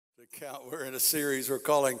We're in a series we're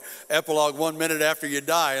calling Epilogue 1 Minute After You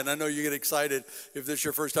Die. And I know you get excited if this is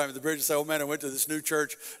your first time at the bridge and say, oh man, I went to this new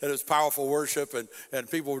church and it was powerful worship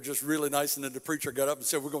and people were just really nice. And then the preacher got up and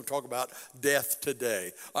said, we're going to talk about death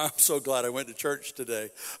today. I'm so glad I went to church today.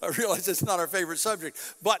 I realize it's not our favorite subject.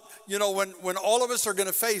 But, you know, when all of us are going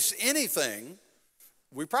to face anything,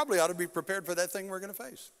 we probably ought to be prepared for that thing we're going to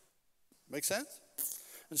face. Make sense?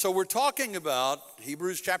 And so we're talking about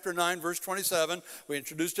Hebrews chapter 9, verse 27. We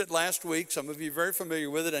introduced it last week. Some of you are very familiar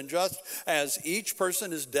with it. And just as each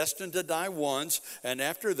person is destined to die once, and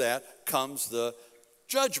after that comes the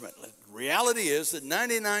judgment. The reality is that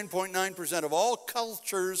 99.9% of all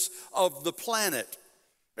cultures of the planet,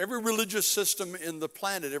 every religious system in the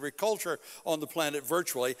planet, every culture on the planet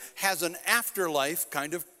virtually, has an afterlife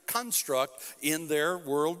kind of construct in their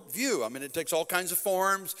worldview. I mean, it takes all kinds of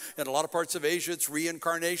forms. In a lot of parts of Asia, it's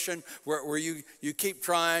reincarnation, where you keep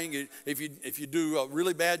trying. If you do a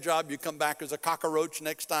really bad job, you come back as a cockroach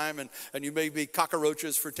next time, and you may be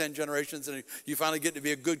cockroaches for 10 generations, and you finally get to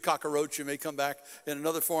be a good cockroach, you may come back in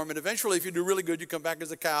another form. And eventually, if you do really good, you come back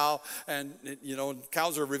as a cow, and you know,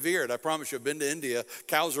 cows are revered. I promise you, I've been to India,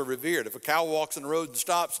 cows are revered. If a cow walks in the road and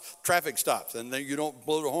stops, traffic stops, and then you don't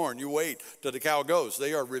blow the horn, you wait till the cow goes.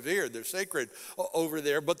 They are revered. They're sacred over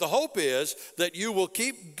there. But the hope is that you will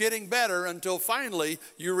keep getting better until finally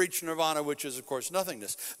you reach nirvana, which is, of course,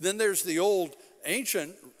 nothingness. Then there's the old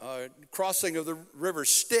ancient crossing of the river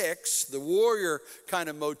Styx, the warrior kind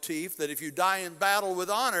of motif, that if you die in battle with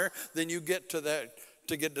honor, then you get to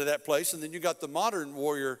that place. And then you got the modern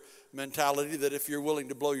warrior mentality that if you're willing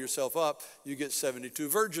to blow yourself up, you get 72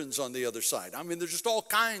 virgins on the other side. I mean, there's just all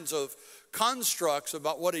kinds of constructs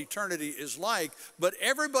about what eternity is like, but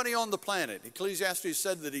everybody on the planet, Ecclesiastes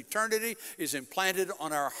said that eternity is implanted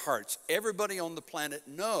on our hearts. Everybody on the planet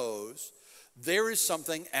knows there is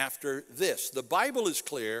something after this. The Bible is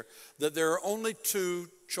clear that there are only two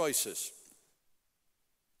choices.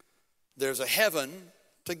 There's a heaven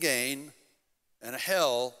to gain and a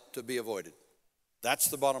hell to be avoided. That's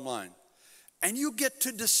the bottom line. And you get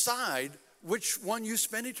to decide which one you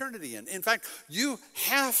spend eternity in. In fact, you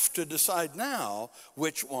have to decide now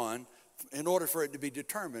which one in order for it to be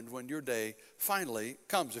determined when your day finally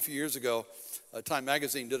comes. A few years ago, Time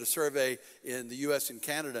Magazine did a survey in the U.S. and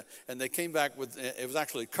Canada, and they came back with, it was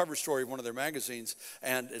actually a cover story of one of their magazines,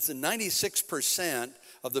 and it's 96%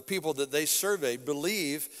 of the people that they surveyed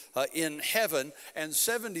believe in heaven, and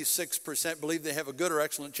 76% believe they have a good or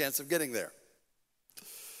excellent chance of getting there.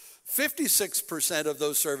 56% of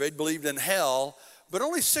those surveyed believed in hell, but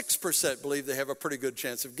only 6% believe they have a pretty good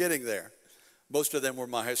chance of getting there. Most of them were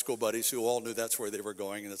my high school buddies who all knew that's where they were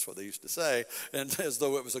going, and that's what they used to say, and as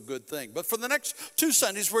though it was a good thing. But for the next 2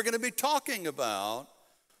 Sundays, we're going to be talking about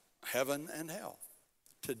heaven and hell.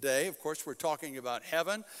 Today, of course, we're talking about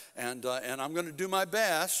heaven, and I'm going to do my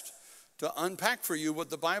best to unpack for you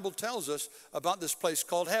what the Bible tells us about this place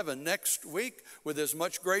called heaven. Next week, with as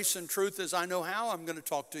much grace and truth as I know how, I'm going to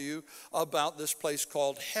talk to you about this place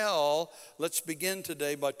called hell. Let's begin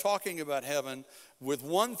today by talking about heaven with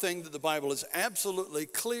one thing that the Bible is absolutely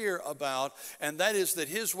clear about, and that is that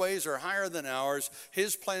his ways are higher than ours.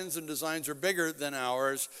 His plans and designs are bigger than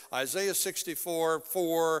ours. Isaiah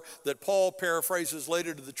 64:4, that Paul paraphrases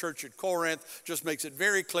later to the church at Corinth, just makes it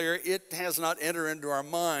very clear. It has not entered into our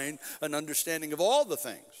mind an understanding of all the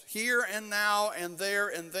things, here and now and there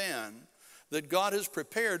and then, that God has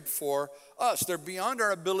prepared for us. They're beyond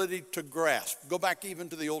our ability to grasp. Go back even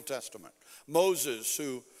to the Old Testament. Moses,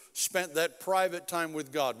 who spent that private time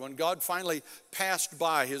with God. When God finally passed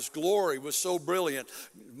by, his glory was so brilliant,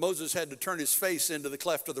 Moses had to turn his face into the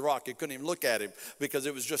cleft of the rock. He couldn't even look at him because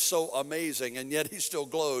it was just so amazing, and yet he still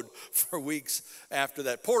glowed for weeks after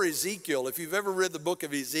that. Poor Ezekiel, if you've ever read the book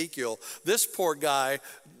of Ezekiel, this poor guy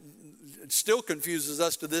still confuses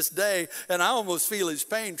us to this day, and I almost feel his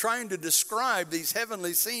pain trying to describe these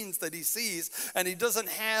heavenly scenes that he sees, and he doesn't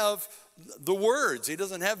have the words. He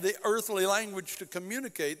doesn't have the earthly language to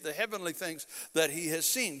communicate the heavenly things that he has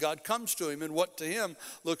seen. God comes to him in what to him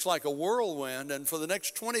looks like a whirlwind, and for the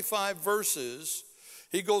next 25 verses,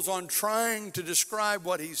 he goes on trying to describe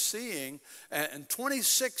what he's seeing, and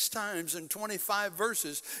 26 times in 25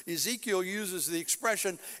 verses, Ezekiel uses the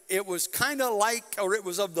expression, it was kind of like, or it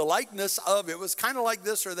was of the likeness of, it was kind of like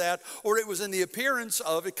this or that, or it was in the appearance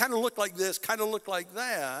of, it kind of looked like this, kind of looked like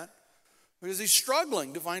that, because he's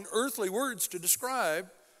struggling to find earthly words to describe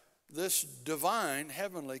this divine,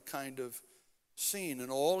 heavenly kind of scene. And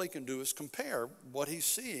all he can do is compare what he's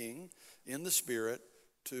seeing in the Spirit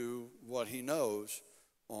to what he knows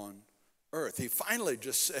on earth. He finally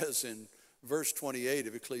just says in verse 28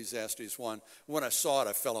 of Ecclesiastes 1, when I saw it,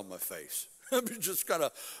 I fell on my face. I'm just kind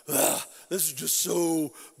of, this is just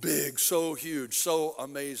so big, so huge, so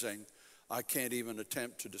amazing. I can't even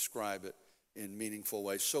attempt to describe it in meaningful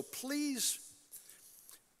ways. So please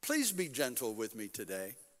be gentle with me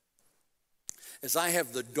today as I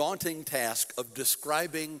have the daunting task of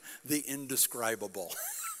describing the indescribable.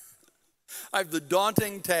 I have the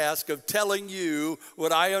daunting task of telling you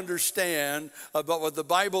what I understand about what the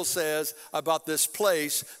Bible says about this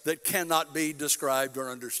place that cannot be described or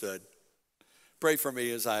understood. Pray for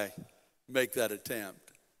me as I make that attempt.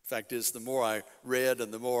 Fact is, the more I read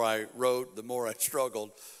and the more I wrote, the more I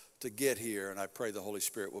struggled to get here, and I pray the Holy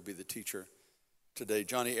Spirit will be the teacher today.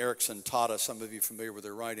 Johnny Erickson taught us, some of you familiar with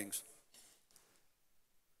their writings,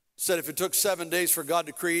 said if it took 7 days for God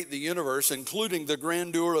to create the universe, including the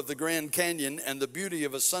grandeur of the Grand Canyon and the beauty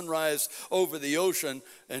of a sunrise over the ocean,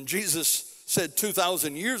 and Jesus said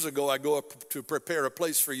 2,000 years ago, I go up to prepare a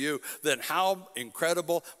place for you, then how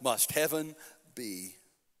incredible must heaven be?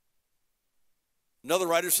 Another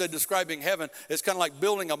writer said, describing heaven, it's kind of like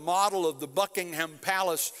building a model of the Buckingham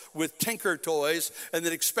Palace with Tinker toys and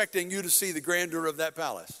then expecting you to see the grandeur of that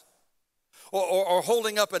palace. Or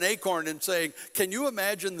holding up an acorn and saying, can you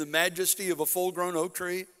imagine the majesty of a full-grown oak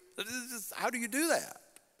tree? How do you do that?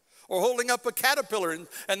 Or holding up a caterpillar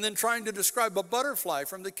and then trying to describe a butterfly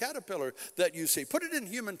from the caterpillar that you see. Put it in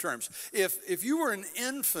human terms. If you were an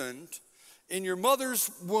infant in your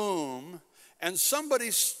mother's womb and somebody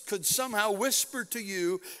could somehow whisper to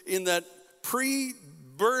you in that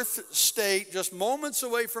pre-birth state, just moments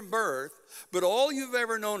away from birth, but all you've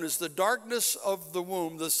ever known is the darkness of the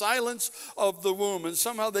womb, the silence of the womb, and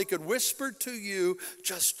somehow they could whisper to you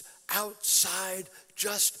just outside,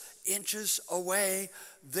 just inches away,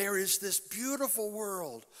 there is this beautiful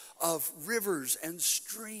world of rivers and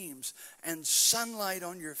streams and sunlight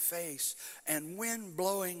on your face and wind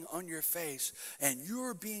blowing on your face, and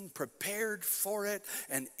you're being prepared for it,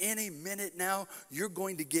 and any minute now you're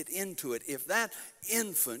going to get into it. If that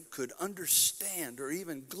infant could understand or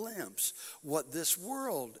even glimpse what this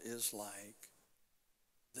world is like,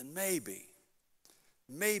 then maybe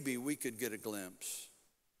we could get a glimpse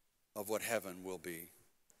of what heaven will be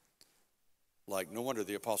like. No wonder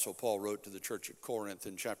the Apostle Paul wrote to the church at Corinth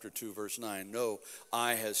in chapter 2, verse 9, no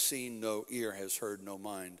eye has seen, no ear has heard, no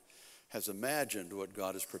mind has imagined what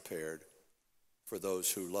God has prepared for those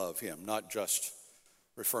who love him. Not just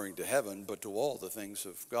referring to heaven, but to all the things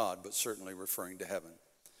of God, but certainly referring to heaven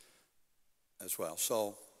as well.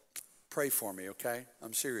 So pray for me, okay?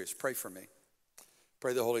 I'm serious. Pray for me.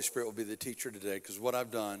 Pray the Holy Spirit will be the teacher today, because what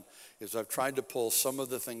I've done is I've tried to pull some of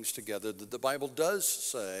the things together that the Bible does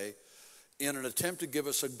say in an attempt to give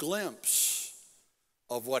us a glimpse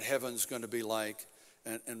of what heaven's going to be like.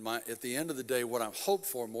 And at the end of the day, what I'm hoped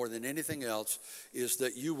for more than anything else is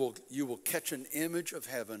that you will catch an image of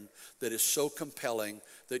heaven that is so compelling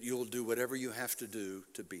that you will do whatever you have to do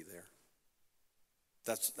to be there.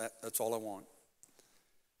 That's all I want.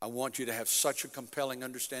 I want you to have such a compelling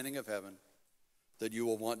understanding of heaven that you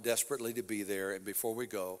will want desperately to be there. And before we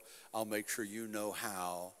go, I'll make sure you know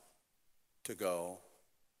how to go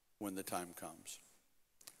when the time comes.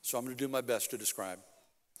 So I'm going to do my best to describe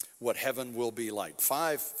what heaven will be like.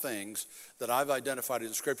 5 things that I've identified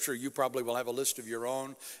in Scripture. You probably will have a list of your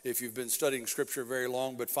own if you've been studying Scripture very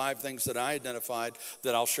long, but 5 things that I identified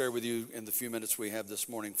that I'll share with you in the few minutes we have this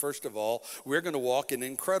morning. First of all, we're going to walk in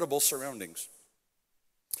incredible surroundings.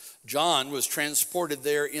 John was transported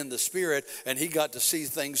there in the Spirit, and he got to see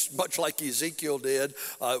things much like Ezekiel did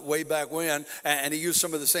way back when, and he used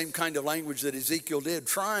some of the same kind of language that Ezekiel did,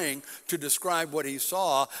 trying to describe what he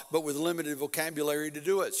saw, but with limited vocabulary to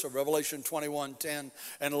do it. So Revelation 21, 10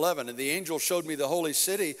 and 11, and the angel showed me the holy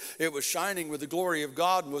city. It was shining with the glory of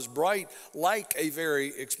God and was bright like a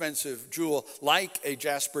very expensive jewel, like a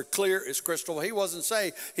jasper, clear as crystal. He wasn't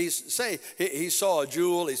say he saw a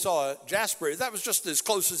jewel, he saw a jasper. That was just as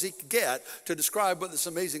close as he could get to describe what this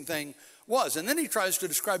amazing thing was. And then he tries to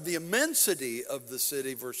describe the immensity of the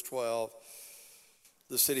city, verse 12.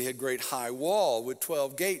 The city had great high wall with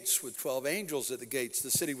 12 gates, with 12 angels at the gates.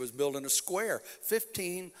 The city was built in a square,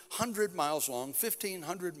 1,500 miles long,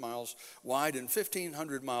 1,500 miles wide, and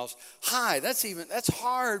 1,500 miles high. That's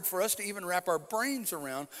hard for us to even wrap our brains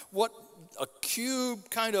around. What a cube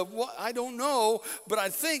kind of, what, I don't know, but I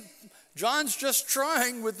think John's just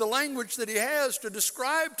trying with the language that he has to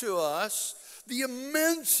describe to us the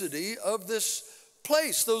immensity of this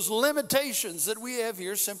place. Those limitations that we have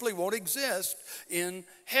here simply won't exist in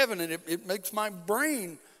heaven. And it makes my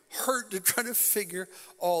brain hurt to try to figure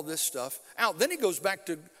all this stuff out. Then he goes back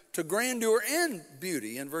to grandeur and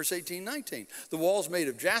beauty in verse 18, 19. The wall's made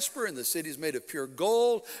of jasper and the city's made of pure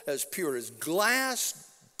gold, as pure as glass.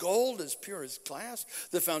 gold as pure as glass.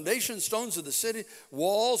 The foundation stones of the city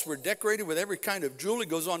walls were decorated with every kind of jewel. He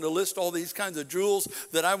goes on to list all these kinds of jewels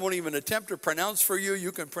that I won't even attempt to pronounce for you.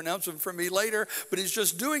 You can pronounce them for me later. But he's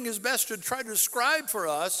just doing his best to try to describe for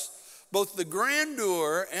us both the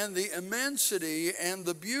grandeur and the immensity and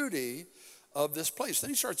the beauty of this place. Then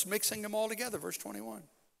he starts mixing them all together, verse 21.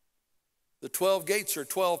 The 12 gates are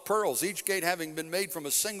 12 pearls, each gate having been made from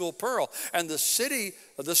a single pearl. And the street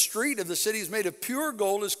of the city is made of pure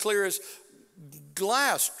gold, as clear as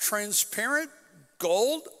glass. Transparent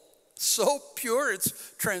gold, so pure it's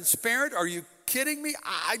transparent. Are you kidding me?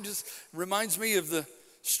 I just reminds me of the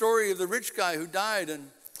story of the rich guy who died. And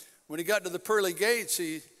when he got to the pearly gates,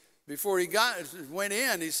 before he went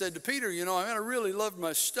in, he said to Peter, I really loved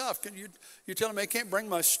my stuff. Can you tell me I can't bring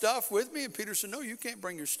my stuff with me? And Peter said, no, you can't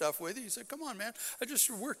bring your stuff with you. He said, come on, man. I just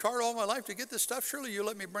worked hard all my life to get this stuff. Surely you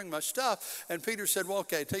let me bring my stuff. And Peter said, well,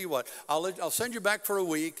 okay, tell you what. I'll send you back for a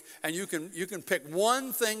week, and you can pick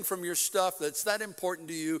one thing from your stuff that's that important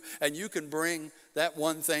to you, and you can bring that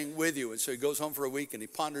one thing with you. And so he goes home for a week and he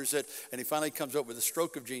ponders it, and he finally comes up with a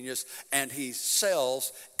stroke of genius, and he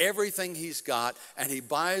sells everything he's got, and he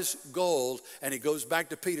buys gold, and he goes back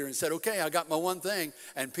to Peter and said, okay, I got my one thing.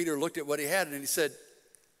 And Peter looked at what he had and he said,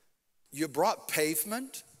 you brought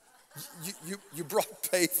pavement? You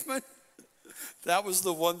brought pavement? That was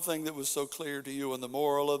the one thing that was so clear to you, and the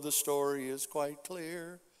moral of the story is quite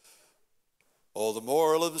clear. Oh, the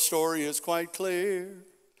moral of the story is quite clear.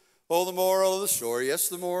 Oh, the moral of the story, yes,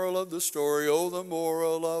 the moral of the story. Oh, the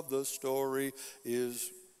moral of the story is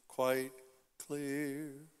quite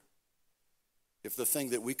clear. If the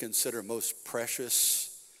thing that we consider most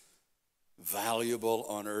precious, valuable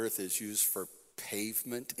on earth is used for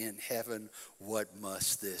pavement in heaven, what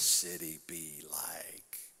must this city be like?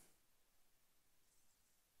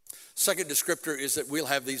 Second descriptor is that we'll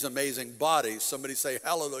have these amazing bodies. Somebody say,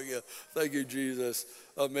 hallelujah, thank you, Jesus.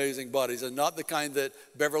 Amazing bodies, and not the kind that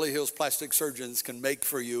Beverly Hills plastic surgeons can make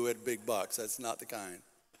for you at big bucks. That's not the kind.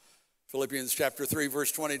 Philippians chapter 3,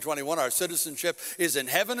 verse 20 and 21, our citizenship is in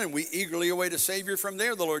heaven, and we eagerly await a Savior from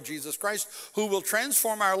there, the Lord Jesus Christ, who will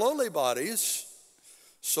transform our lowly bodies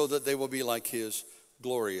so that they will be like his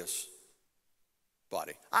glorious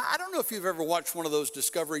body. I don't know if you've ever watched one of those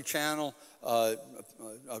Discovery Channel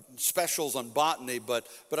specials on botany, but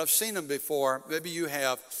I've seen them before. Maybe you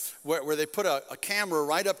have, where they put a camera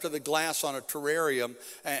right up to the glass on a terrarium,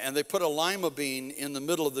 and they put a lima bean in the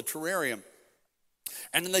middle of the terrarium.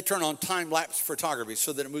 And then they turn on time-lapse photography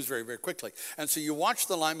so that it moves very, very quickly. And so you watch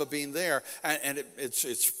the lima bean there, and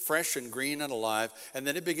it's fresh and green and alive. And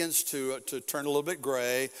then it begins to turn a little bit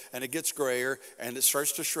gray, and it gets grayer, and it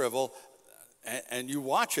starts to shrivel. And you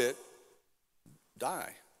watch it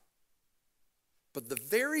die. But the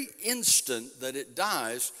very instant that it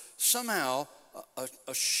dies, somehow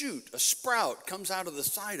a shoot, a sprout comes out of the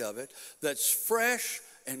side of it that's fresh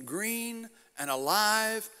and green and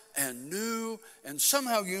alive and new, and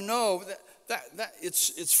somehow you know that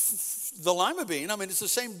it's the lima bean. I mean, it's the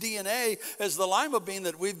same DNA as the lima bean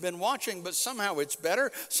that we've been watching, but somehow it's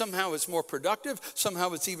better, somehow it's more productive,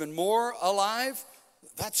 somehow it's even more alive.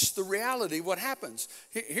 That's the reality, what happens.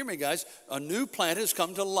 Hear me, guys. A new plant has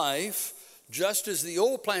come to life just as the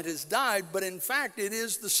old plant has died, but in fact, it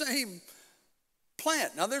is the same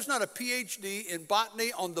plant. Now, there's not a PhD in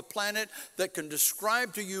botany on the planet that can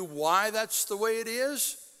describe to you why that's the way it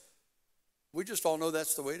is. We just all know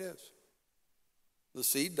that's the way it is. The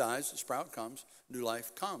seed dies, the sprout comes, new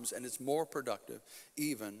life comes, and it's more productive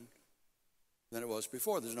even than it was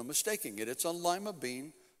before. There's no mistaking it. It's a lima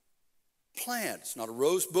bean plant. It's not a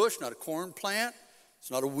rose bush, not a corn plant.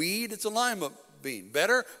 It's not a weed, it's a lima bean.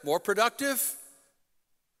 Better, more productive,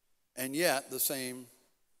 and yet the same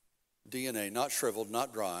DNA, not shriveled,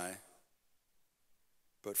 not dry,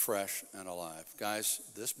 but fresh and alive. Guys,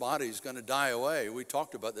 this body is going to die away. We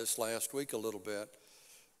talked about this last week a little bit.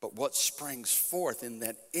 But what springs forth in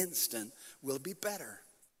that instant will be better.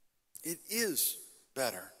 It is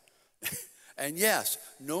better. And yes,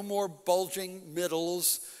 no more bulging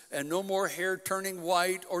middles, and no more hair turning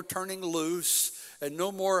white or turning loose, and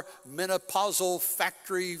no more menopausal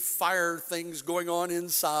factory fire things going on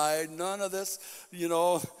inside. None of this,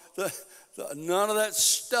 none of that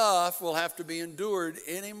stuff will have to be endured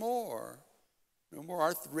anymore. No more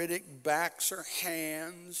arthritic backs or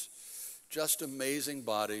hands, just amazing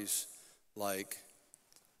bodies like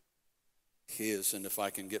his. And if I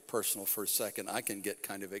can get personal for a second, I can get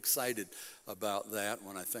kind of excited about that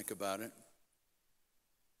when I think about it.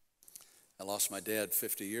 I lost my dad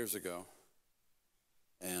 50 years ago,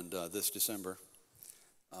 and this December,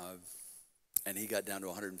 and he got down to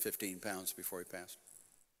 115 pounds before he passed.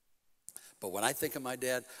 But when I think of my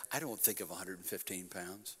dad, I don't think of 115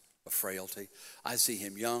 pounds of frailty. I see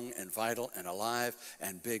him young and vital and alive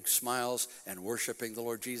and big smiles and worshiping the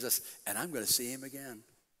Lord Jesus. And I'm going to see him again.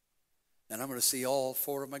 And I'm going to see all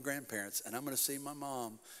 4 of my grandparents. And I'm going to see my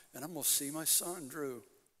mom. And I'm going to see my son, Drew.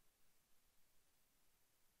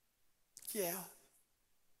 Yeah.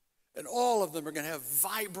 And all of them are going to have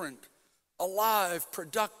vibrant, alive,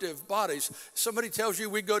 productive bodies. Somebody tells you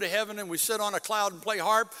we go to heaven and we sit on a cloud and play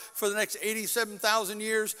harp for the next 87,000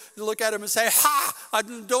 years. You look at them and say, ha, I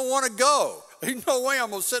don't want to go. There's no way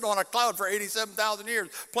I'm going to sit on a cloud for 87,000 years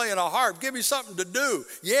playing a harp. Give me something to do.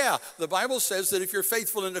 Yeah, the Bible says that if you're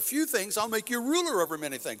faithful in a few things, I'll make you ruler over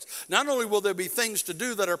many things. Not only will there be things to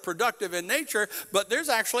do that are productive in nature, but there's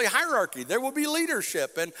actually hierarchy. There will be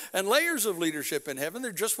leadership and layers of leadership in heaven.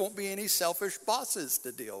 There just won't be any selfish bosses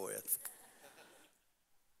to deal with.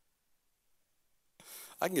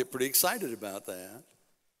 I can get pretty excited about that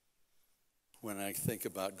when I think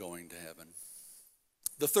about going to heaven.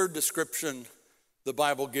 The third description the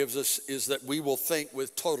Bible gives us is that we will think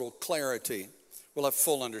with total clarity. We'll have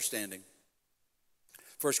full understanding.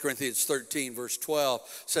 1 Corinthians 13, verse 12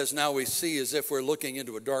 says, now we see as if we're looking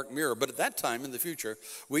into a dark mirror, but at that time in the future,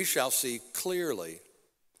 we shall see clearly.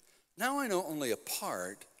 Now I know only a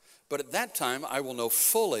part, but at that time I will know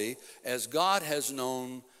fully as God has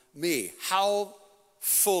known me. How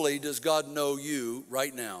fully does God know you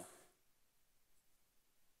right now?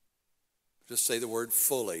 Just say the word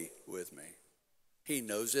fully with me. He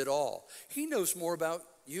knows it all. He knows more about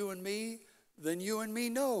you and me than you and me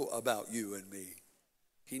know about you and me.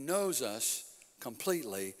 He knows us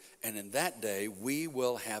completely, and in that day we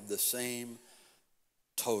will have the same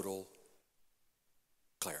total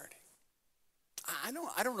clarity. I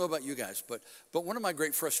don't know about you guys, but one of my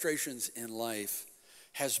great frustrations in life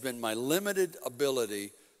has been my limited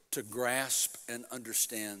ability to grasp and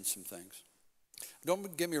understand some things.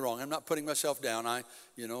 Don't get me wrong, I'm not putting myself down. I'm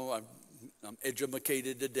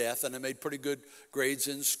educated to death, and I made pretty good grades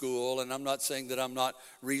in school, and I'm not saying that I'm not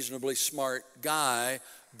reasonably smart guy,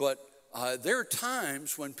 but there are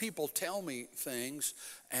times when people tell me things,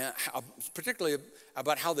 particularly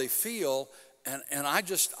about how they feel, and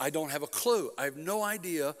I don't have a clue. I have no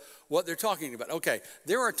idea what they're talking about. Okay,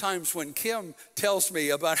 there are times when Kim tells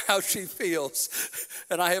me about how she feels,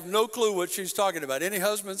 and I have no clue what she's talking about. Any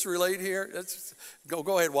husbands relate here?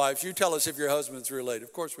 Go ahead, wives. You tell us if your husbands relate.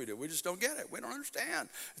 Of course we do. We just don't get it. We don't understand.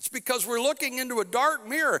 It's because we're looking into a dark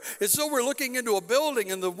mirror. It's though we're looking into a building,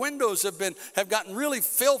 and the windows have gotten really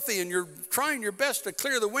filthy, and you're trying your best to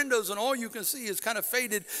clear the windows, and all you can see is kind of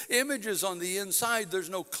faded images on the inside. There's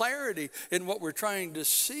no clarity in what we're trying to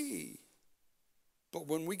see. But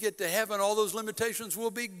when we get to heaven, all those limitations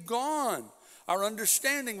will be gone. Our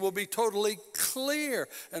understanding will be totally clear.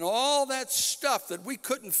 And all that stuff that we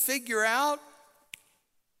couldn't figure out,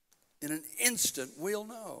 in an instant, we'll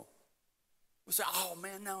know. We'll say, oh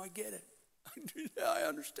man, now I get it. I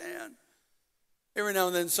understand. Every now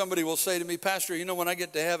and then somebody will say to me, Pastor, when I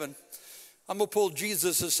get to heaven, I'm going to pull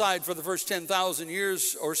Jesus aside for the first 10,000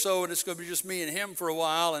 years or so, and it's going to be just me and him for a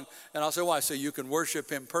while. And I'll say, why? So you can worship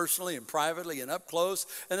him personally and privately and up close.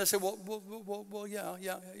 And they say, well,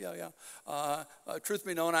 yeah. Truth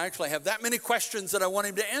be known, I actually have that many questions that I want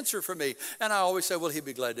him to answer for me. And I always say, well, he'd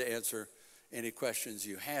be glad to answer any questions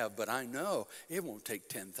you have. But I know it won't take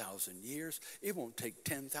 10,000 years. It won't take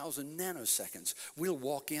 10,000 nanoseconds. We'll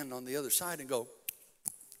walk in on the other side and go,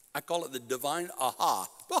 I call it the divine aha.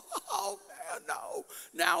 Oh, man, no.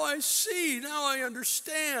 Now I see. Now I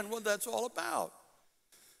understand what that's all about.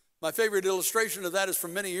 My favorite illustration of that is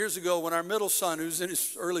from many years ago when our middle son, who's in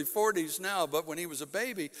his early 40s now, but when he was a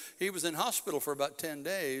baby, he was in hospital for about 10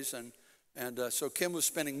 days. And so Kim was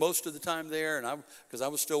spending most of the time there, and because I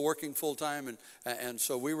was still working full time, and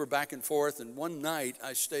so we were back and forth. And one night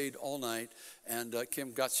I stayed all night, and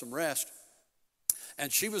Kim got some rest.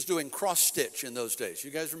 And she was doing cross stitch in those days.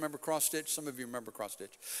 You guys remember cross stitch? Some of you remember cross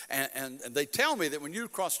stitch. And they tell me that when you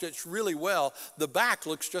cross stitch really well, the back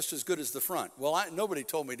looks just as good as the front. Well, nobody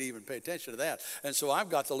told me to even pay attention to that. And so I've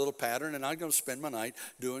got the little pattern, and I'm going to spend my night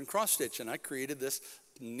doing cross stitch. And I created this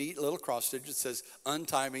neat little cross stitch that says,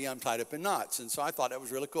 untie me, I'm tied up in knots. And so I thought that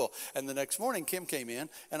was really cool. And the next morning, Kim came in,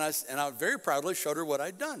 and I very proudly showed her what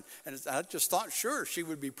I'd done. And I just thought, sure, she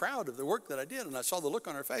would be proud of the work that I did. And I saw the look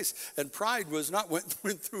on her face, and pride was not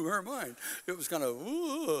went through her mind. It was kind of,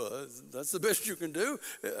 ooh, that's the best you can do.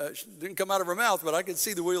 She didn't come out of her mouth, but I could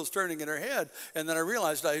see the wheels turning in her head. And then I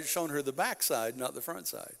realized I had shown her the back side, not the front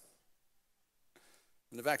side.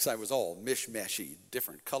 And the back side was all mishmashy,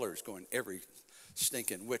 different colors going every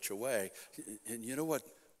stinking which away. And you know what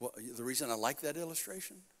the reason I like that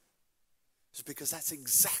illustration? is because that's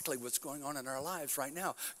exactly what's going on in our lives right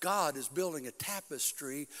now. God is building a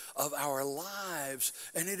tapestry of our lives,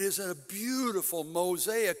 and it is a beautiful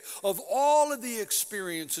mosaic of all of the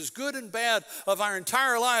experiences, good and bad, of our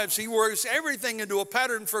entire lives. He works everything into a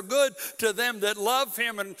pattern for good to them that love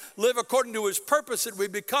him and live according to his purpose, that we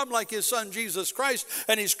become like his son Jesus Christ,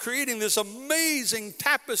 and he's creating this amazing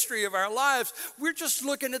tapestry of our lives. We're just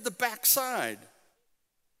looking at the backside.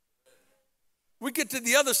 We get to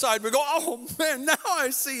the other side, we go, oh man, now I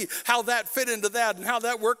see how that fit into that and how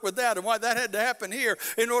that worked with that and why that had to happen here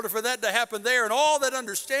in order for that to happen there. And all that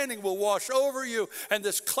understanding will wash over you, and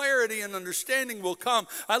this clarity and understanding will come.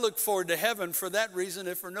 I look forward to heaven for that reason,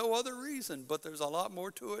 if for no other reason, but there's a lot more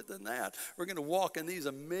to it than that. We're going to walk in these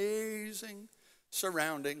amazing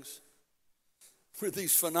surroundings with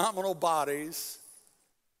these phenomenal bodies,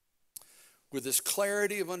 with this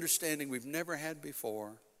clarity of understanding we've never had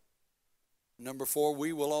before. Number 4,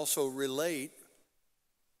 we will also relate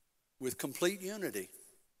with complete unity.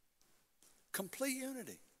 Complete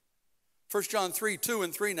unity. 1 John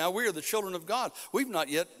 3:2-3, now we are the children of God. We've not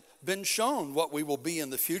yet been shown what we will be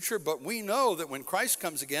in the future, but we know that when Christ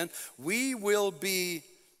comes again, we will be,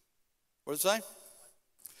 what does it say?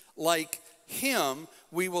 Like him.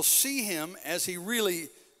 We will see him as he really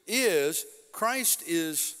is. Christ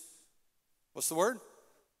is, what's the word?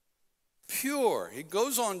 Pure. He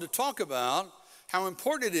goes on to talk about how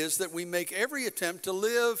important it is that we make every attempt to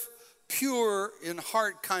live pure in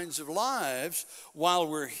heart kinds of lives while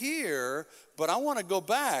we're here. But I want to go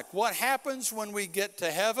back. What happens when we get to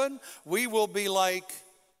heaven? We will be like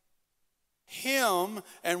him.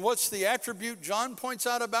 And what's the attribute John points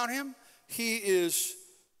out about him? He is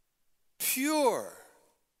pure.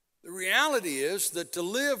 The reality is that to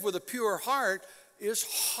live with a pure heart is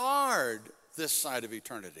hard this side of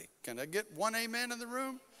eternity. Can I get one amen in the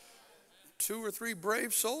room? 2 or 3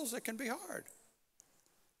 brave souls, that can be hard.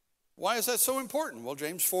 Why is that so important? Well,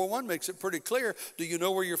 James 4:1 makes it pretty clear. Do you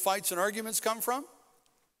know where your fights and arguments come from?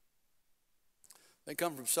 They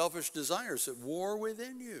come from selfish desires at war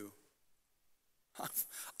within you.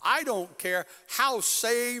 I don't care how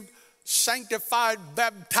saved, sanctified,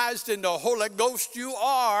 baptized in the Holy Ghost you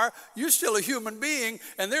are, you're still a human being,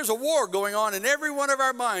 and there's a war going on in every one of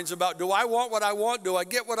our minds about, do I want what I want, do I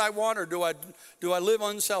get what I want, or do I live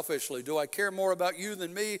unselfishly? Do I care more about you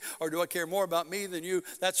than me, or do I care more about me than you?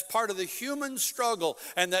 That's part of the human struggle,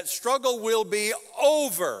 and that struggle will be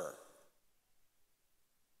over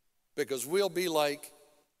because we'll be like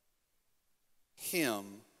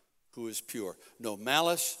him who is pure. No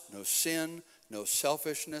malice, no sin, no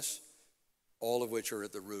selfishness, all of which are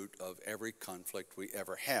at the root of every conflict we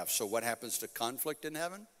ever have. So what happens to conflict in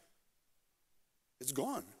heaven? It's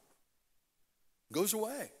gone. It goes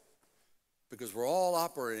away. Because we're all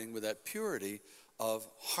operating with that purity of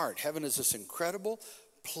heart. Heaven is this incredible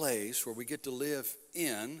place where we get to live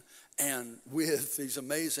in and with these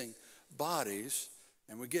amazing bodies,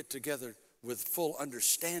 and we get together with full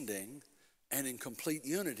understanding and in complete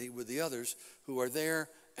unity with the others who are there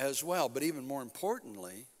as well. But even more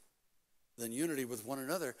importantly than unity with one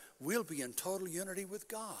another, we'll be in total unity with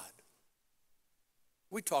God.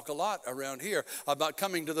 We talk a lot around here about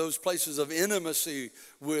coming to those places of intimacy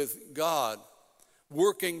with God,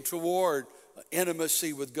 working toward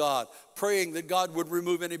intimacy with God, praying that God would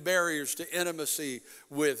remove any barriers to intimacy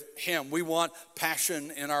with him. We want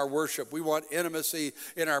passion in our worship. We want intimacy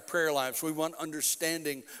in our prayer lives. We want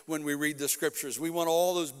understanding when we read the scriptures. We want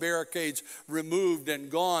all those barricades removed and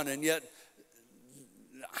gone, and yet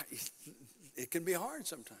it can be hard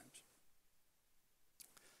sometimes.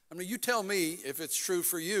 I mean, you tell me if it's true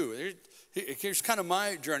for you. Here's kind of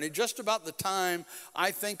my journey. Just about the time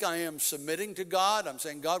I think I am submitting to God, I'm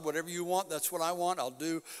saying, God, whatever you want, that's what I want. I'll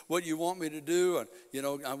do what you want me to do. And,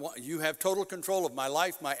 you have total control of my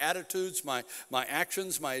life, my attitudes, my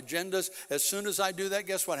actions, my agendas. As soon as I do that,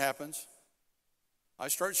 guess what happens? I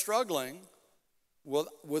start struggling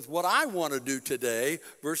with what I want to do today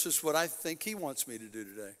versus what I think he wants me to do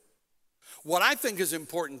today. What I think is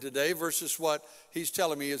important today versus what he's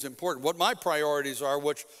telling me is important. What my priorities are,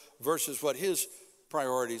 which versus what his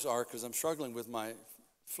priorities are, because I'm struggling with my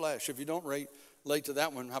flesh. If you don't relate to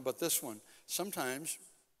that one, how about this one? Sometimes,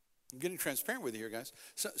 I'm getting transparent with you here, guys.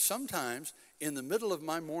 Sometimes in the middle of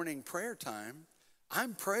my morning prayer time,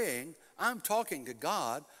 I'm praying, I'm talking to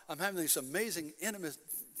God, I'm having this amazing intimate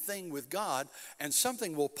thing with God, and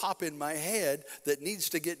something will pop in my head that needs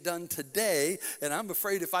to get done today, and I'm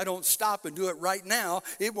afraid if I don't stop and do it right now,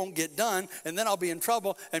 it won't get done, and then I'll be in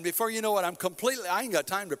trouble, and before you know it, I ain't got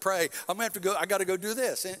time to pray. I'm gonna have to go, I gotta go do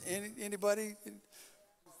this. Anybody?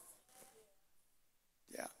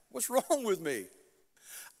 Yeah. What's wrong with me?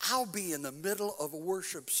 I'll be in the middle of a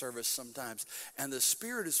worship service sometimes, and the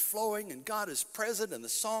Spirit is flowing, and God is present, and the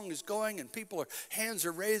song is going, and hands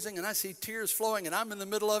are raising, and I see tears flowing, and I'm in the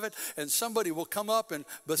middle of it, and somebody will come up and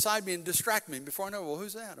beside me and distract me. Before I know, well,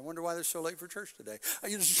 who's that? I wonder why they're so late for church today.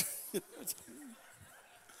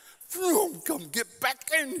 Come get back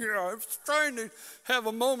in here. I was trying to have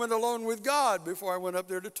a moment alone with God before I went up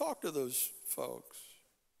there to talk to those folks.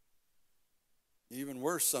 Even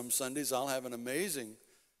worse, some Sundays I'll have an amazing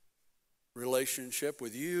relationship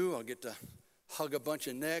with you. I'll get to hug a bunch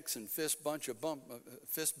of necks and fist bump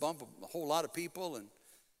a whole lot of people, and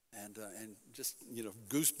just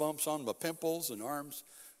goosebumps on my pimples and arms,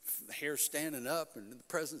 hair standing up, and in the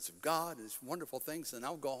presence of God is wonderful things. And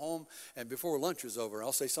I'll go home, and before lunch is over,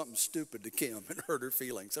 I'll say something stupid to Kim and hurt her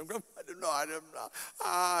feelings. I'm going,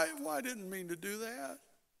 I didn't mean to do that.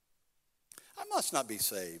 I must not be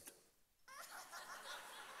saved.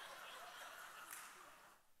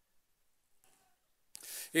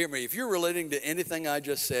 Hear me, if you're relating to anything I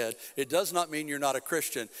just said, it does not mean you're not a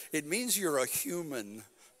Christian. It means you're a human,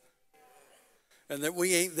 and that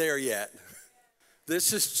we ain't there yet.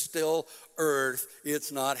 This is still earth.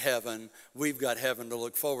 It's not heaven. We've got heaven to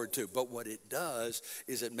look forward to. But what it does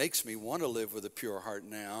is it makes me want to live with a pure heart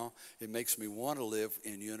now. It makes me want to live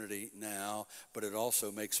in unity now. But it also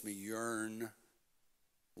makes me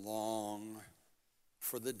long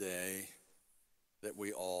for the day that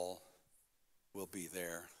we all will be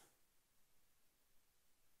there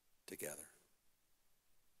together.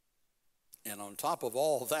 And on top of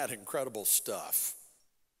all that incredible stuff,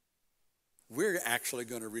 we're actually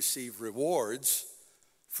going to receive rewards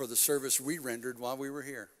for the service we rendered while we were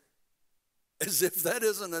here. As if that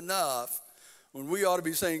isn't enough, when we ought to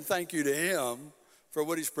be saying thank you to him for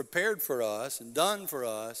what he's prepared for us and done for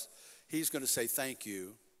us, he's going to say thank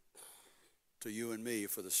you to you and me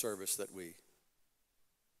for the service that we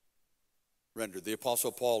rendered. The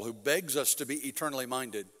Apostle Paul, who begs us to be eternally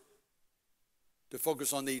minded, to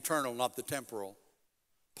focus on the eternal, not the temporal.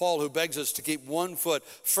 Paul, who begs us to keep one foot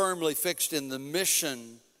firmly fixed in the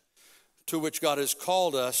mission to which God has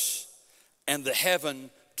called us and the heaven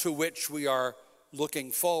to which we are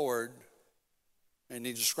looking forward. And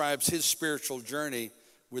he describes his spiritual journey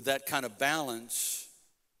with that kind of balance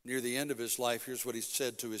near the end of his life. Here's what he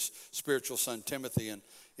said to his spiritual son Timothy in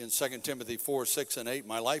 2 Timothy 4, 6, and 8.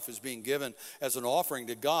 My life is being given as an offering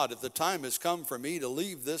to God. If the time has come for me to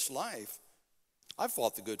leave this life, I've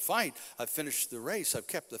fought the good fight. I've finished the race. I've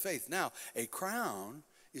kept the faith. Now, a crown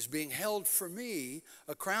is being held for me,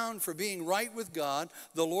 a crown for being right with God.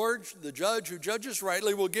 The Lord, the judge who judges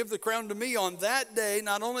rightly, will give the crown to me on that day,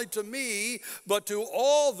 not only to me, but to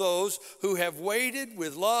all those who have waited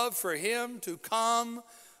with love for him to come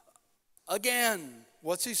again.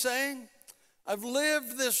 What's he saying? I've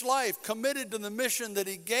lived this life committed to the mission that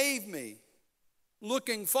he gave me,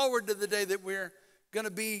 looking forward to the day that we're going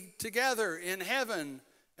to be together in heaven.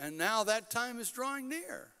 And now that time is drawing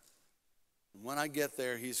near. And when I get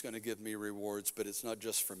there, he's going to give me rewards, but it's not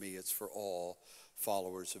just for me, it's for all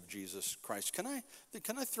followers of Jesus Christ. Can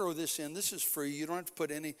I throw this in? This is free. You don't have to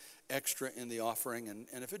put any extra in the offering.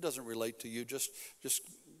 And if it doesn't relate to you, just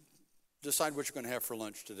decide what you're going to have for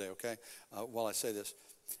lunch today, okay? While I say this.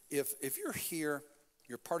 If you're here,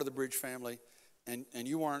 you're part of the Bridge family, and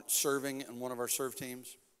you aren't serving in one of our serve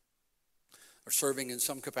teams, or serving in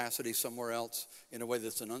some capacity somewhere else in a way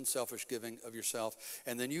that's an unselfish giving of yourself,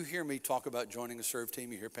 and then you hear me talk about joining a serve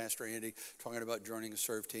team, you hear Pastor Andy talking about joining a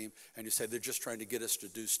serve team, and you say they're just trying to get us to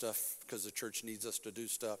do stuff because the church needs us to do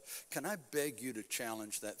stuff. Can I beg you to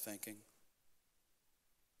challenge that thinking?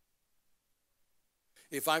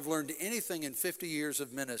 If I've learned anything in 50 years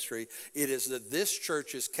of ministry, it is that this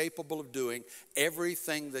church is capable of doing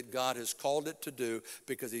everything that God has called it to do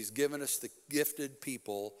because he's given us the gifted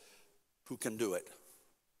people who can do it.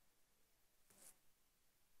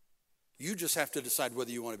 You just have to decide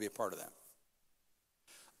whether you want to be a part of that.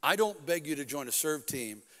 I don't beg you to join a serve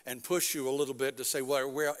team and push you a little bit to say, well,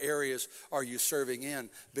 where areas are you serving in?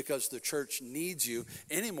 Because the church needs you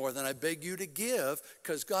any more than I beg you to give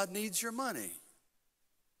because God needs your money.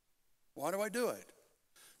 Why do I do it?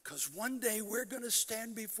 Because one day we're going to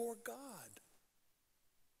stand before God.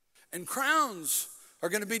 And crowns are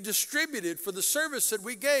going to be distributed for the service that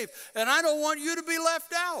we gave. And I don't want you to be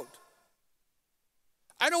left out.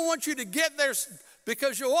 I don't want you to get there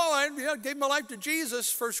because I gave my life to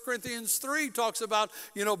Jesus. 1 Corinthians 3 talks about,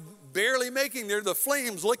 barely making there, the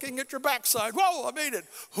flames licking at your backside. Whoa, I made it.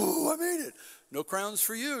 Oh, I made it. No crowns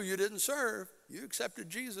for you. You didn't serve. You accepted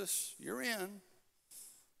Jesus. You're in.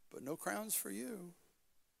 But no crowns for you.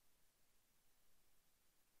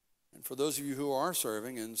 And for those of you who are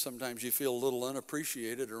serving, and sometimes you feel a little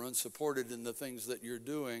unappreciated or unsupported in the things that you're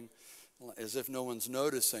doing, as if no one's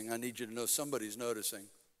noticing, I need you to know somebody's noticing.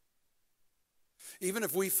 Even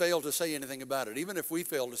if we fail to say anything about it, even if we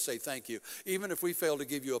fail to say thank you, even if we fail to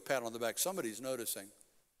give you a pat on the back, somebody's noticing.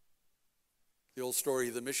 The old story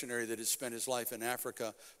of the missionary that has spent his life in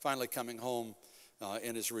Africa, finally coming home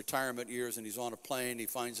in his retirement years, and he's on a plane. He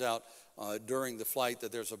finds out during the flight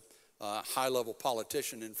that there's a high-level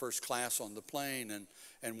politician in first class on the plane,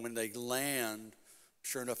 and when they land,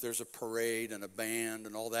 sure enough, there's a parade and a band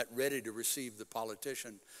and all that ready to receive the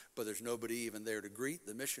politician, but there's nobody even there to greet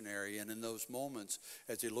the missionary. And in those moments,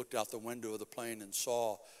 as he looked out the window of the plane and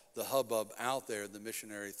saw the hubbub out there, the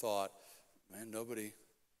missionary thought, man, nobody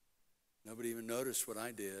even noticed what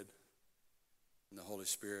I did. And the Holy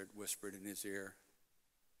Spirit whispered in his ear,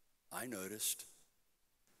 I noticed.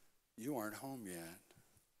 You aren't home yet.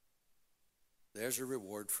 There's a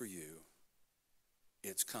reward for you.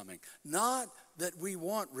 It's coming. Not that we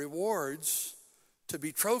want rewards to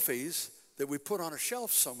be trophies that we put on a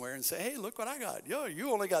shelf somewhere and say, hey, look what I got. Yo, you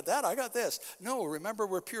only got that, I got this. No, remember,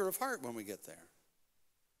 we're pure of heart when we get there.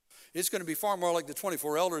 It's going to be far more like the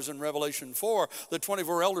 24 elders in Revelation 4. The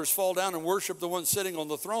 24 elders fall down and worship the one sitting on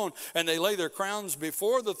the throne, and they lay their crowns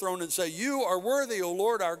before the throne and say, you are worthy, O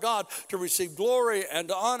Lord our God, to receive glory and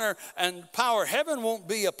honor and power. Heaven won't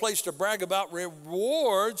be a place to brag about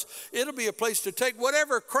rewards. It'll be a place to take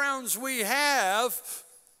whatever crowns we have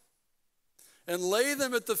and lay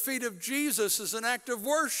them at the feet of Jesus as an act of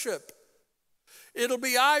worship. It'll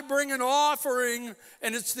be I bring an offering,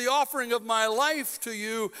 and it's the offering of my life to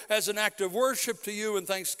you as an act of worship to you and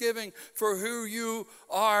thanksgiving for who you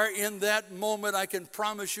are in that moment. I can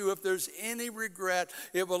promise you, if there's any regret,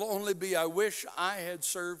 it will only be I wish I had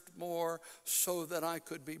served more so that I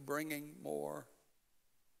could be bringing more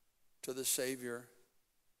to the Savior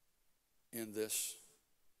in this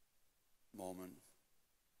moment.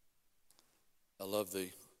 I love the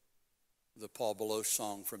Paul Baloche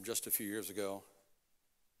song from just a few years ago.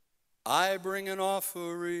 I bring an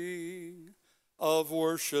offering of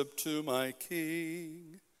worship to my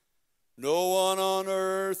King. No one on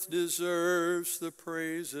earth deserves the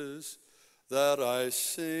praises that I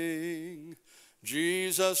sing.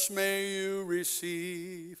 Jesus, may you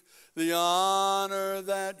receive the honor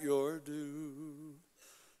that you're due.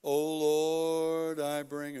 O Lord, I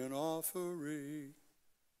bring an offering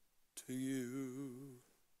to you.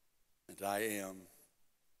 And I am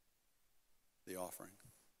the offering.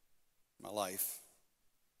 My life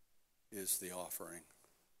is the offering.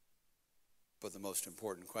 But the most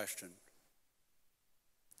important question,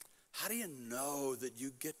 how do you know that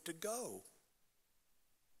you get to go?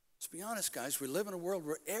 Let's be honest, guys. We live in a world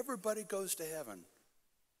where everybody goes to heaven.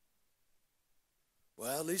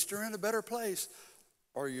 Well, at least you're in a better place.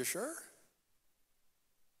 Are you sure?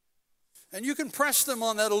 And you can press them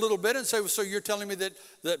on that a little bit and say, well, so you're telling me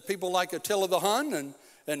that people like Attila the Hun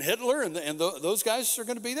and Hitler and those guys are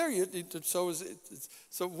going to be there?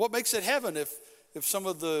 So what makes it heaven if some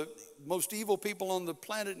of the most evil people on the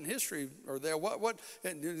planet in history are there?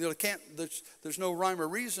 There's no rhyme or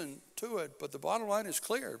reason to it, but the bottom line is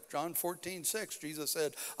clear. John 14:6, Jesus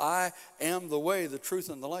said, I am the way, the truth,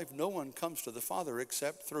 and the life. No one comes to the Father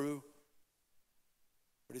except through,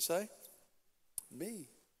 what did he say? Me.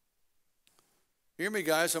 Hear me,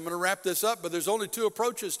 guys. I'm going to wrap this up, but there's only two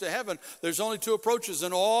approaches to heaven. There's only two approaches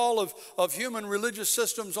in all of human religious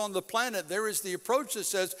systems on the planet. There is the approach that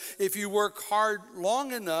says if you work hard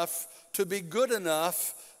long enough to be good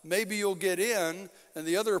enough, maybe you'll get in. And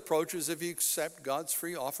the other approach is if you accept God's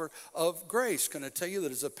free offer of grace. Can I tell you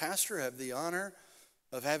that as a pastor, I have the honor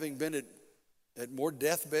of having been at more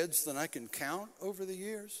deathbeds than I can count over the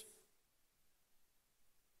years?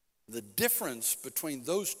 The difference between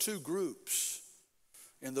those two groups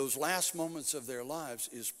in those last moments of their lives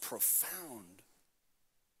is profound.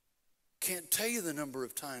 Can't tell you the number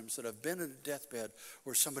of times that I've been at a deathbed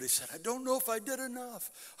where somebody said, I don't know if I did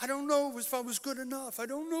enough. I don't know if I was good enough. I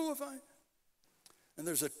don't know if I... And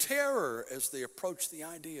there's a terror as they approach the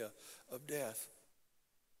idea of death.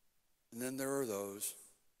 And then there are those,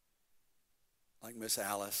 like Miss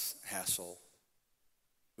Alice Hassel,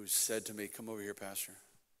 who said to me, come over here, Pastor.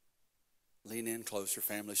 Lean in close, her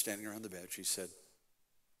family standing around the bed. She said,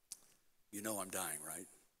 you know I'm dying, right?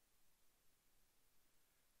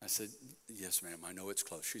 I said, yes, ma'am, I know it's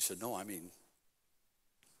close. She said, no, I mean,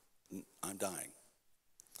 I'm dying.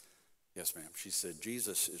 Yes, ma'am. She said,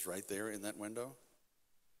 Jesus is right there in that window,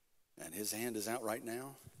 and his hand is out right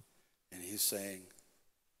now, and he's saying,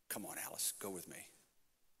 come on, Alice, go with me.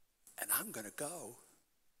 And I'm going to go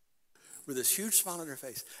with this huge smile on her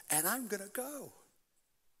face, and I'm going to go.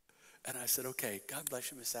 And I said, okay, God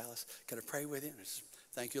bless you, Miss Alice. Can I pray with you? And I said,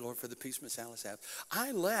 thank you, Lord, for the peace Miss Alice has.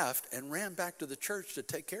 I left and ran back to the church to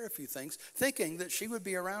take care of a few things, thinking that she would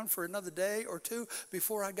be around for another day or two.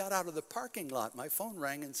 Before I got out of the parking lot, my phone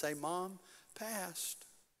rang and said, Mom passed.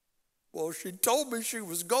 Well, she told me she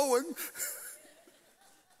was going.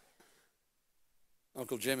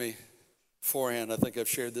 Uncle Jimmy Forehand, I think I've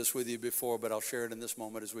shared this with you before, but I'll share it in this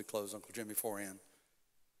moment as we close. Uncle Jimmy Forehand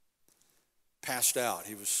passed out.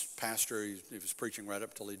 He was pastor. He was preaching right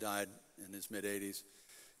up till he died in his mid-80s.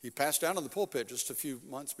 He passed out in the pulpit just a few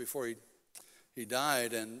months before he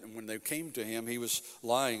died, and when they came to him, he was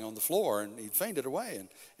lying on the floor, and he fainted away,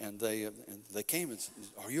 and they came and said,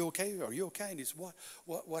 are you okay? Are you okay? And he said,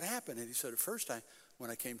 what happened? And he said, at first, when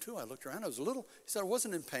I came to, I looked around, I was he said, I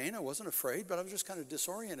wasn't in pain, I wasn't afraid, but I was just kind of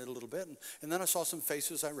disoriented a little bit, and then I saw some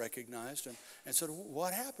faces I recognized, and said,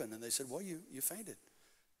 what happened? And they said, well, you fainted,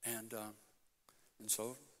 and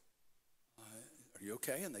so, are you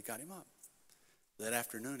okay? And they got him up. That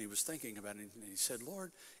afternoon, he was thinking about it, and he said,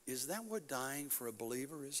 Lord, is that what dying for a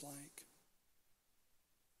believer is like?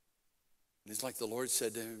 And it's like the Lord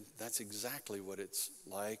said to him, that's exactly what it's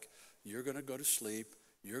like. You're going to go to sleep.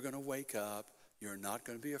 You're going to wake up. You're not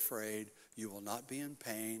going to be afraid. You will not be in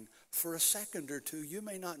pain. For a second or two, you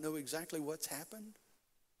may not know exactly what's happened,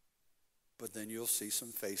 but then you'll see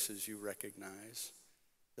some faces you recognize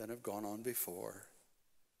that have gone on before,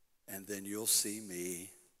 and then you'll see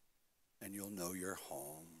me, and you'll know you're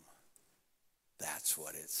home. That's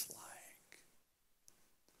what it's like.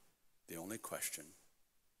 The only question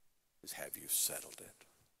is, have you settled it?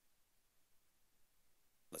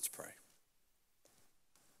 Let's pray.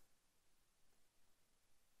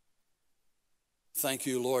 Thank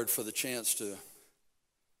you, Lord, for the chance to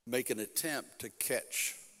make an attempt to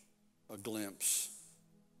catch a glimpse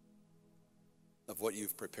of what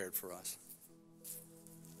you've prepared for us.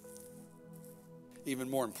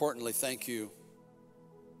 Even more importantly, thank you,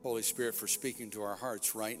 Holy Spirit, for speaking to our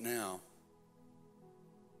hearts right now.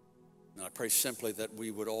 And I pray simply that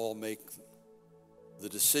we would all make the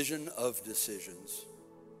decision of decisions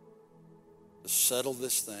to settle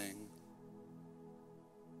this thing,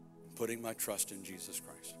 putting my trust in Jesus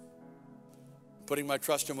Christ. Putting my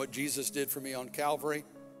trust in what Jesus did for me on Calvary.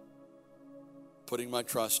 Putting my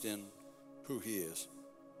trust in who he is,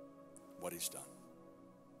 what he's done.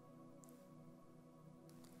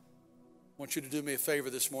 I want you to do me a favor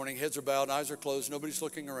this morning. Heads are bowed, eyes are closed, nobody's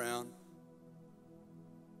looking around.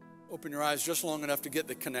 Open your eyes just long enough to get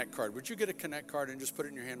the Connect card. Would you get a Connect card and just put it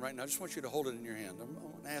in your hand right now? I just want you to hold it in your hand. I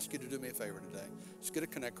want to ask you to do me a favor today. Just get a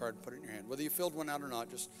Connect card and put it in your hand. Whether you filled one out or not,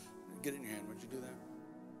 just get it in your hand. Would you do that?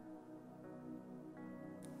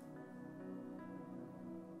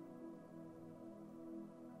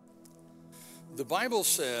 The Bible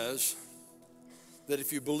says that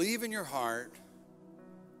if you believe in your heart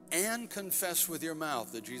and confess with your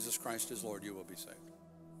mouth that Jesus Christ is Lord, you will be saved.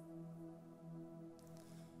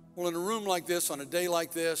 Well, in a room like this, on a day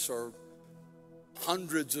like this, or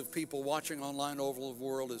hundreds of people watching online all over the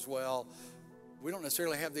world as well, we don't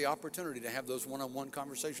necessarily have the opportunity to have those one-on-one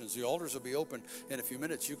conversations. The altars will be open in a few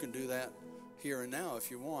minutes. You can do that here and now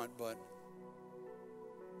if you want, but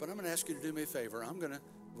I'm going to ask you to do me a favor. I'm going to,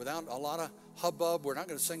 without a lot of hubbub, we're not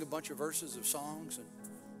going to sing a bunch of verses of songs and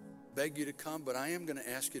beg you to come, but I am going to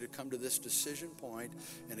ask you to come to this decision point,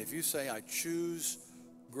 and if you say, I choose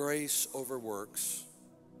grace over works,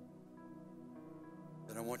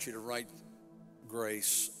 then I want you to write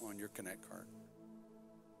grace on your Connect card.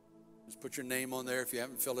 Just put your name on there if you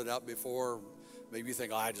haven't filled it out before. Maybe you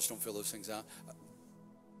think, I just don't fill those things out.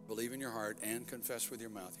 Believe in your heart and confess with your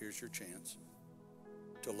mouth. Here's your chance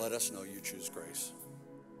to let us know you choose grace.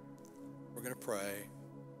 We're going to pray.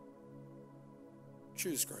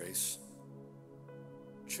 Choose grace.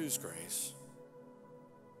 Choose grace.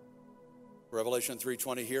 Revelation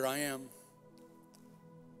 3:20, here I am.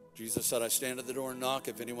 Jesus said, I stand at the door and knock.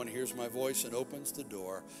 If anyone hears my voice and opens the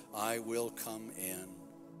door, I will come in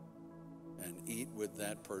and eat with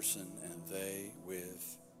that person and they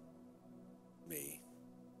with me.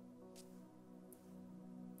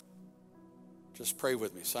 Just pray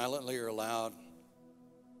with me, silently or aloud.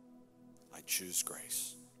 I choose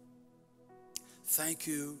grace. Thank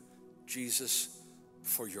you, Jesus,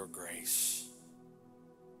 for your grace.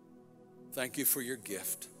 Thank you for your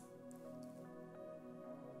gift.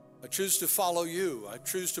 I choose to follow you. I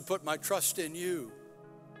choose to put my trust in you.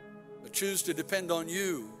 I choose to depend on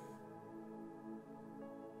you.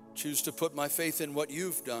 I choose to put my faith in what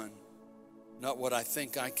you've done, not what I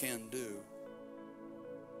think I can do.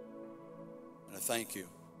 And I thank you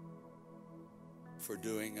for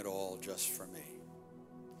doing it all just for me.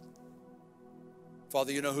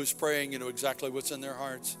 Father, you know who's praying. You know exactly what's in their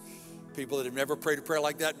hearts. People that have never prayed a prayer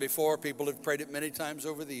like that before. People have prayed it many times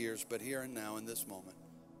over the years. But here and now in this moment,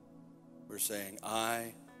 we're saying,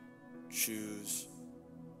 I choose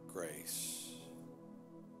grace.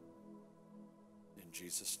 In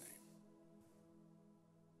Jesus' name.